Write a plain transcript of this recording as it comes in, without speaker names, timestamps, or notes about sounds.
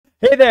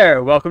Hey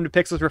there, welcome to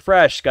Pixels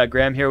Refresh. Got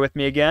Graham here with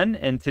me again,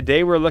 and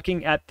today we're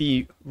looking at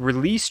the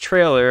release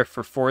trailer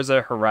for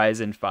Forza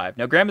Horizon 5.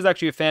 Now, Graham is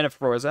actually a fan of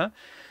Forza,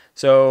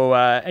 so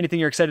anything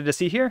you're excited to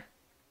see here?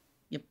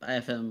 Yep, I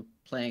have been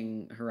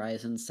playing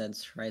Horizon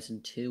since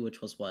Horizon 2,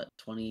 which was what,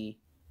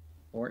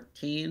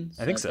 2014?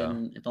 I So think I've so.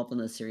 been involved in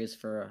the series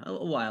for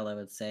a while, I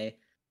would say,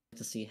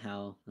 to see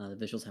how the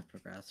visuals have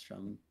progressed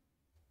from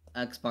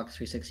Xbox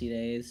 360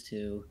 days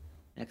to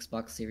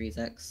Xbox Series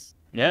X.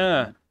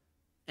 Yeah,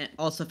 And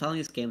also,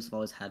 these games have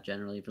always had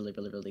generally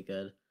really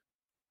good.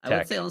 I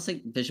would say tech.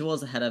 honestly,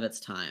 visuals ahead of its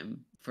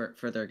time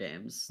for their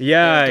games.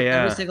 Yeah,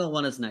 Every yeah. single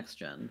one is next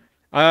gen.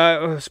 I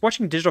was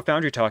watching Digital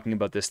Foundry talking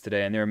about this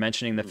today, and they were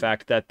mentioning the Mhm.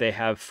 fact that they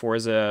have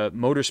Forza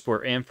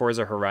Motorsport and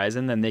Forza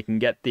Horizon, and they can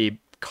get the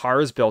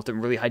cars built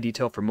in really high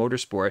detail for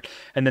Motorsport,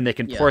 and then they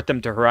can Yeah. port them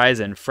to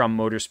Horizon from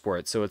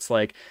Motorsport. So it's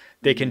like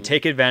they can Mhm.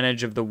 take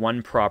advantage of the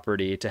one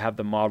property to have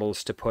the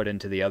models to put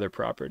into the other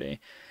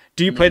property.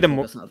 Do you And they play can the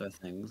focus on other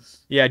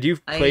things. Yeah, do you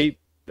I play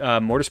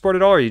Motorsport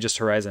at all, or are you just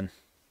Horizon?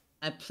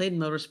 I played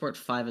Motorsport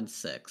 5 and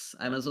 6.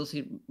 I'm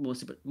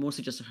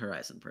mostly just a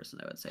Horizon person,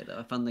 I would say, though.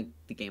 I found the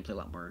gameplay a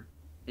lot more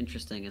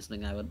interesting and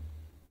something I would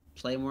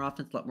play more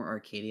often. It's a lot more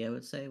arcadey, I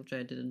would say, which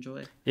I did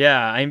enjoy.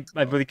 Yeah, I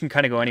So, really can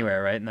kind of go yeah.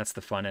 anywhere, right? And that's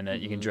the fun in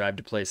it. You can hmm drive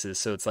to places,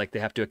 so it's like they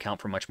have to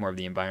account for much more of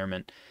the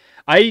environment.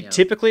 I Yeah.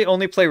 typically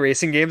only play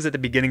racing games at the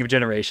beginning of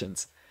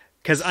generations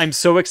because I'm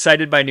so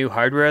excited by new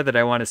hardware that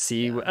I want to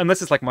see. Yeah.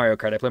 Unless it's like Mario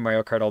Kart, I play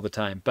Mario Kart all the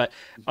time. But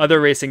other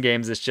hmm racing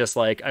games, it's just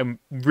like I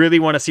really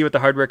want to see what the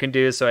hardware can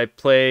do. So I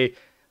play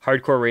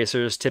hardcore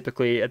racers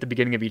typically at the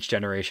beginning of each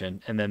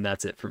generation, and then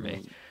that's it for me.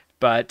 hmm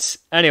But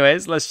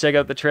anyways, let's check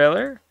out the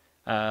trailer.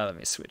 Let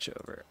me switch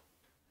over.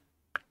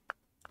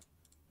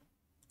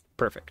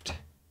 Perfect.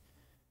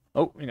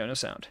 Oh, we got no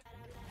sound.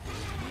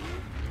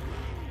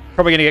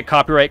 Probably gonna get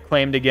copyright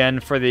claimed again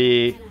for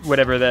the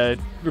whatever the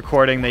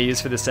recording they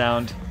use for the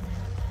sound.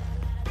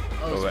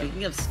 Oh, Oh,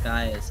 speaking of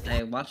skies,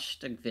 I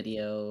watched a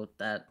video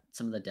that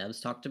some of the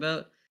devs talked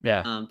about.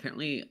 yeah.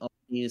 Apparently, all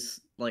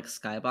these like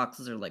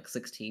skyboxes are like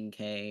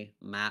 16K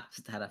maps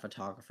that had a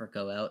photographer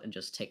go out and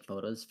just take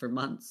photos for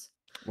months,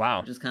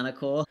 Wow. which is kind of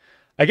cool.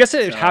 I guess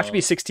it would have to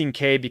be So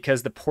 16K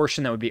because the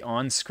portion that would be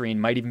on screen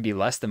might even be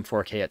less than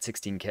 4K at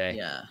 16K.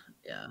 yeah,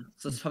 yeah.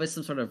 So it's probably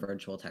some sort of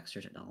virtual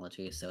texture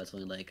technology. So it's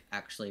only like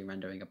actually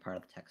rendering a part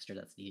of the texture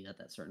that's needed at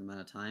that certain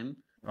amount of time.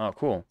 Oh,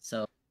 cool.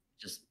 So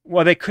just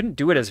Well, they couldn't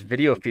do it as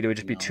video doing feed. It would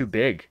just something be too else.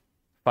 big,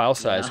 file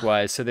size Yeah,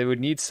 wise. So they would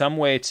need some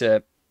way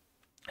to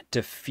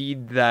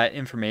feed that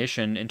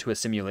information into a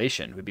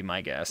simulation. Would be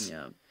my guess.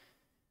 yeah,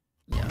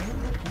 yeah.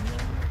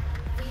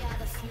 We are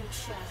the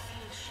future.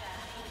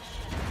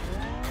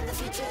 And the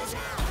future is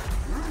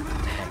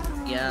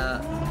now.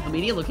 Yeah,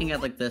 immediately looking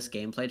at like this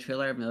gameplay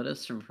trailer, I've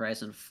noticed from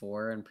Horizon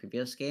 4 and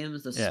previous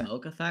games, the Yeah.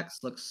 smoke effects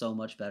look so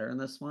much better in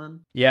this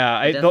one. Yeah.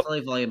 They're I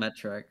definitely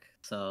volumetric,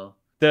 so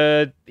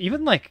the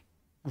even like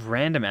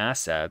random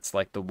assets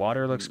like the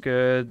water looks mhm,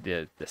 good,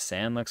 the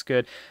sand looks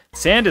good.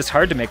 Sand is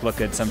hard to make look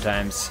good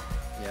sometimes.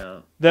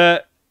 yeah.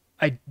 The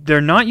they're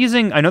not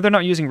using, I know they're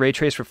not using ray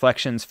trace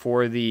reflections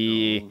for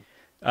the No,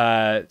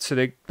 so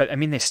they, but I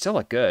mean they still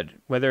look good,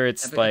 whether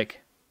it's I'm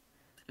like,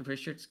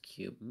 pretty sure it's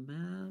cube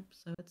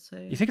maps, I would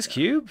you say. think it's Yeah,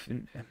 cube.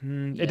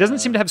 It doesn't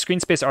seem yeah, to have screen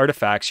space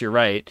artifacts, you're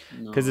right,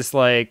 because no, it's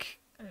like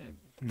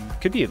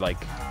could be like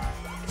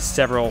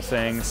several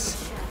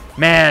things,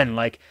 man.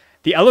 Like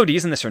the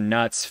LODs in this are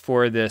nuts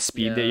for the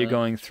speed that you're yeah.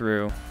 going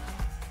through.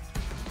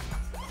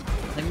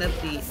 I think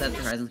that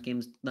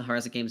the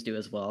Horizon games do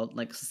as well.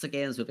 Like since the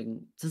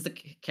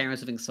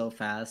camera's moving so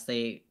fast,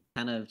 they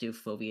kind of do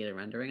foveated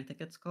rendering. I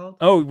think it's called.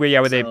 Oh, well, yeah,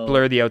 where they So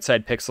blur the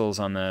outside pixels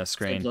on the they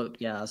screen. look,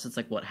 yeah, so it's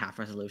like what half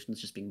resolution is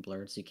just being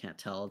blurred, so you can't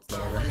tell it's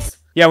lower res.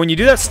 Yeah, when you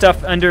do that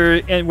stuff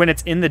under, and when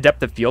it's in the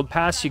depth of field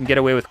pass, you can get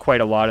away with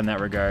quite a lot in that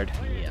regard.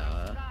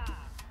 Yeah.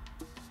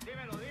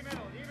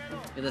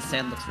 Yeah, the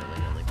sand looks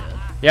really good.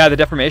 Yeah, the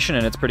deformation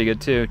in it's pretty good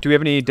too. Do we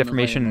have any And the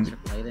deformation?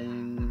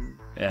 lighting.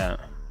 Yeah.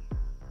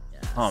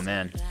 Oh Yes.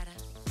 man.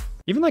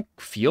 Even like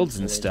And the fields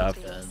and foliage stuff.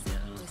 looks good,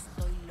 yeah.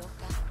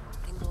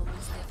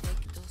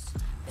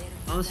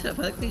 Honestly, I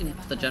feel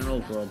like the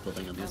general world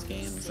building of these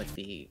games, like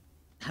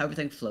how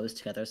everything flows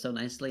together so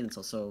nicely and it's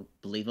also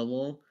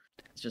believable.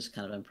 It's just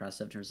kind of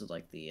impressive in terms of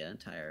like the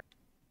entire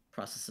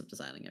process of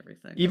designing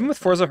everything, I Even would with say.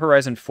 Forza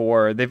Horizon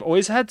 4, they've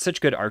always had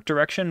such good art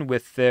direction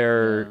with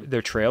their Yeah.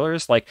 their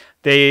trailers. Like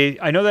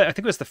I know that I think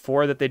it was the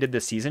 4 that they did the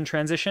season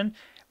transition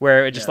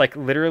where it just Yeah. like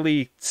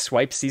literally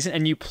swipes season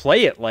and you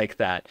play it like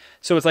that.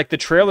 So it's like the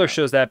trailer Yeah.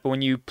 shows that, but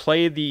when you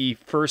play the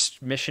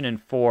first mission in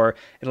 4,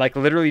 it like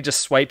literally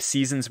just swipes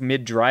seasons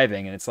mid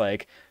driving, and it's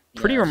like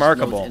pretty Yeah, it just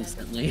loads remarkable.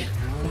 instantly.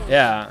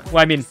 Yeah.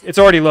 Well, I mean, it's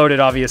already loaded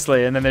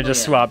obviously, and then they're Oh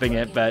just yeah. swapping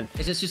it, but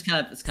It's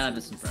kind of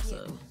just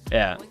impressive.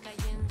 yeah.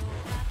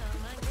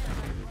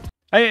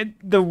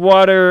 The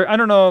water, I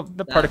don't know,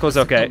 the particles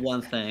That's okay. the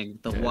one thing.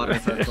 The water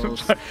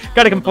particles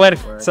Gotta still complain.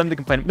 don't work. Something to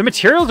complain. The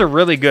materials are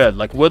really good.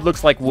 Like wood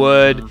looks like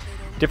wood. Yeah.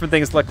 Different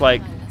things look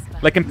like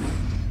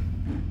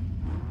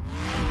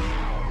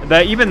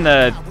even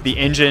the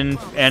engine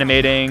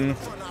animating.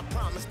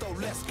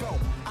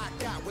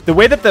 The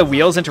way that the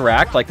wheels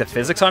interact, like the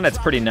physics on it's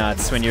pretty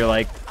nuts when you're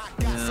like,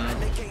 Yeah.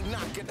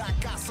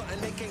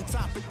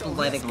 The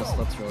lighting also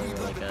looks really,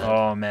 really good.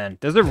 oh man,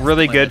 those are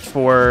really good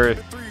for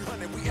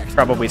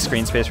probably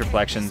screen space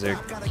reflections or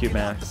cube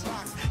max.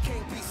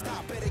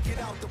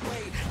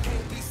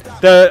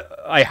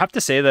 I have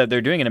to say that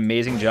they're doing an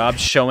amazing job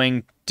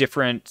showing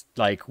different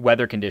like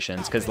weather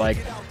conditions, because like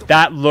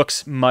that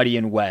looks muddy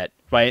and wet,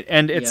 right?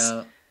 And it's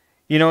Yeah.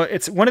 you know,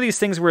 it's one of these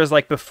things whereas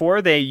like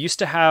before they used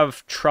to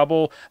have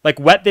trouble, like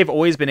wet they've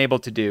always been able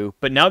to do,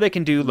 but now they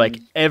can do like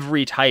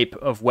every type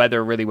of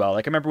weather really well.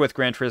 Like I remember with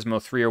Gran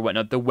Turismo 3 or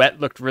whatnot, the wet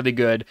looked really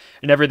good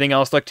and everything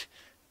else looked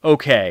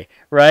okay,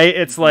 right?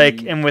 It's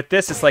like, and with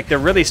this, it's like they're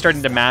really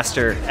starting to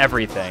master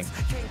everything.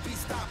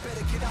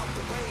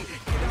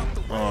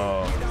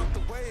 Oh.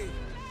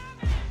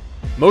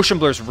 Motion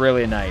blur's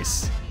really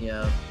nice.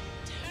 Yeah.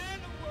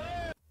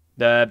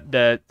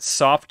 The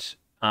soft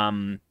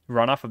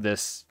runoff of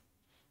this,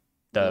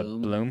 the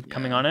bloom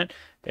coming on it,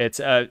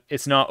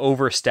 it's not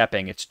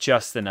overstepping. It's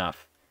just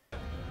enough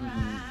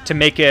to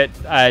make it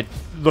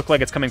look like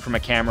it's coming from a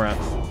camera.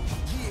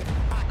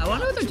 I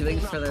wonder what they're doing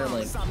for their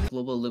like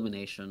Global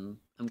Illumination.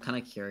 I'm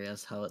kind of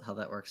curious how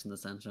that works in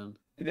this engine.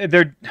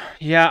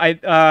 Yeah,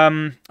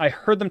 I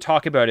heard them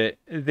talk about it.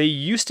 They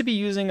used to be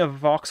using a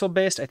voxel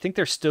based. I think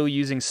they're still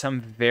using some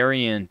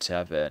variant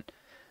of it.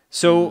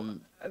 So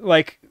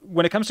like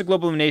when it comes to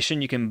Global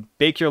Illumination, you can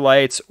bake your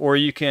lights, or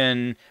you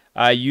can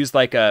use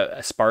like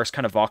a sparse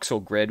kind of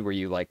voxel grid where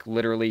you like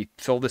literally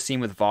fill the scene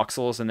with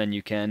voxels, and then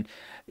you can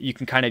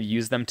kind of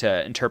use them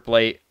to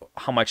interpolate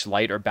how much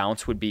light or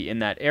bounce would be in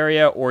that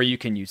area. Or you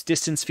can use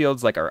distance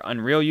fields like our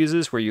Unreal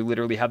uses, where you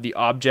literally have the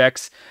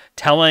objects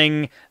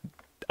telling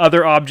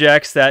other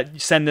objects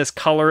that send this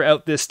color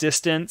out this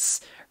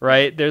distance,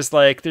 right? There's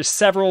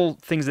several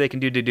things they can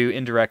do to do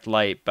indirect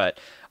light, but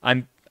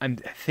I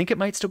think it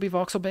might still be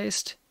voxel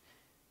based.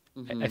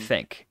 I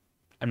think.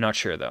 I'm not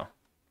sure though.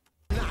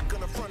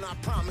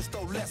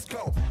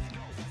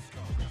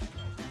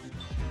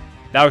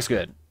 That was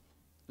good.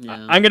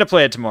 Yeah. I'm gonna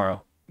play it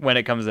tomorrow when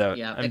it comes out.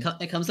 Yeah.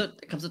 It comes out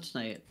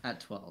tonight at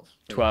 12.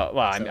 12.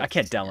 Well, So I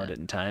can't it's- download yeah. it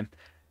in time.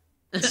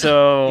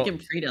 So You can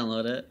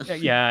pre-download it.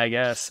 yeah, I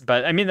guess.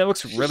 But I mean, that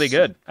looks really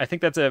good. I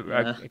think that's a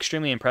Yeah.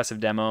 extremely impressive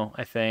demo.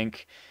 I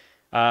think.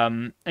 I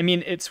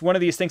mean, it's one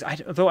of these things.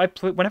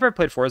 Whenever I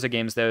played Forza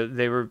games,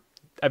 though,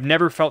 I've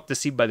never felt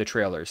deceived by the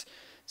trailers.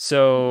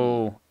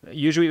 So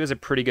usually it was a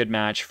pretty good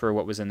match for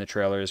what was in the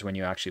trailers when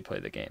you actually play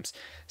the games.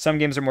 Some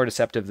games are more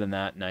deceptive than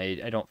that, and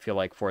I don't feel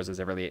like Forza's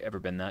ever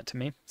been that to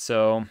me.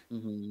 So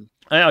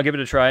I'll give it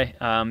a try,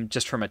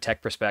 just from a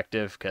tech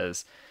perspective,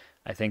 because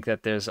I think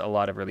that there's a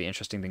lot of really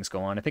interesting things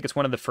going on. I think it's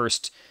one of the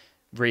first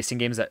racing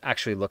games that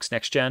actually looks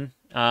next gen.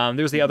 There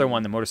was the other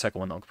one, the motorcycle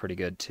one, that looked pretty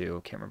good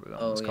too. Can't remember what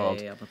that one's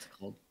called. Yeah. What's it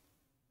called?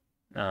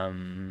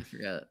 I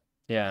forget.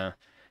 Yeah.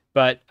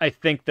 But I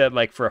think that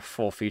like for a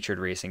full featured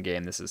racing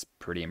game, this is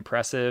pretty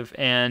impressive.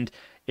 And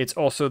it's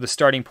also the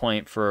starting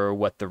point for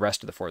what the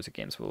rest of the Forza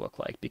games will look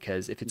like.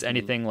 Because if it's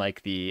anything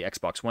like the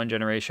Xbox One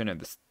generation or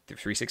the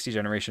 360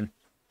 generation,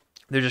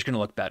 they're just going to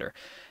look better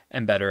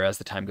and better as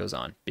the time goes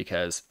on.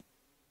 Because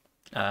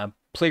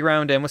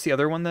Playground and what's the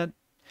other one that?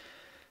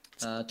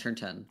 Turn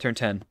 10. Turn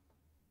 10.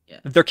 Yeah.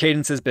 Their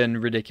cadence has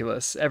been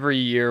ridiculous. Every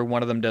year,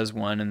 one of them does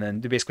one, and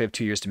then they basically have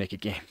 2 years to make a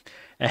game.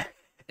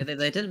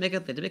 They did make a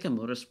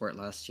motorsport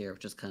last year,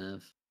 which is kind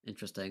of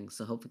interesting.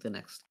 So hopefully the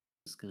next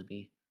is going to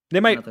be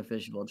another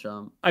visual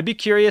jump. I'd be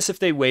curious if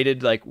they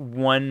waited like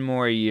one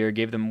more year,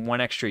 gave them one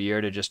extra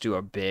year to just do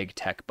a big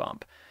tech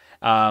bump.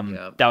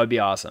 That would be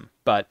awesome,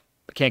 but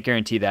I can't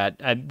guarantee that.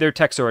 Their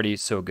tech's already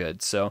so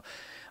good. So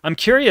I'm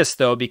curious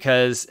though,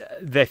 because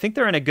I think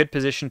they're in a good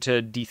position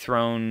to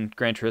dethrone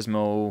Gran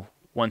Turismo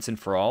once and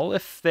for all,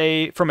 if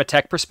they, from a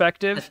tech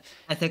perspective.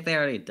 I think they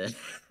already did.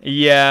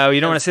 Yeah, you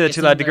don't want to say that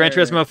too loud. The Gran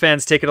their- Turismo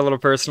fans take it a little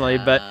personally,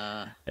 but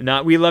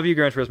Yeah. we love you,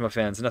 Gran Turismo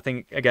fans.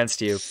 Nothing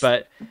against you,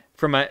 but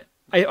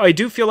I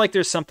do feel like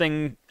there's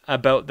something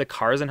about the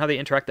cars and how they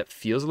interact that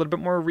feels a little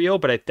bit more real.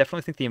 But I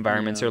definitely think the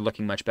environments are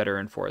looking much better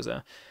in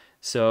Forza.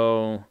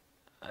 So,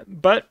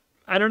 but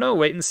I don't know.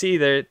 Wait and see.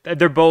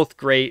 They're both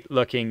great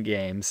looking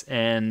games,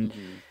 and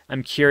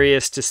I'm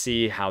curious to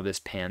see how this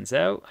pans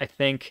out. I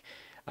think.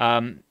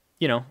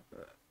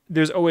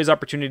 There's always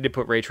opportunity to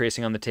put ray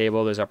tracing on the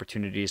table. There's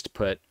opportunities to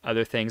put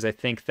other things. I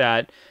think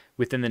that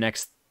within the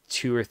next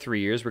 2 or 3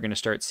 years, we're going to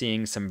start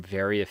seeing some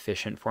very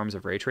efficient forms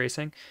of ray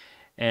tracing,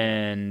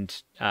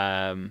 and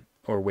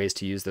or ways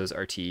to use those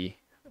RT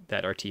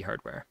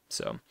hardware.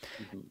 So,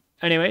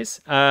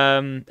 anyways,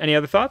 any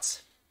other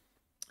thoughts?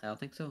 I don't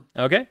think so.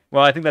 Okay.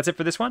 Well, I think that's it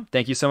for this one.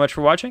 Thank you so much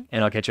for watching,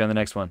 and I'll catch you on the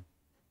next one.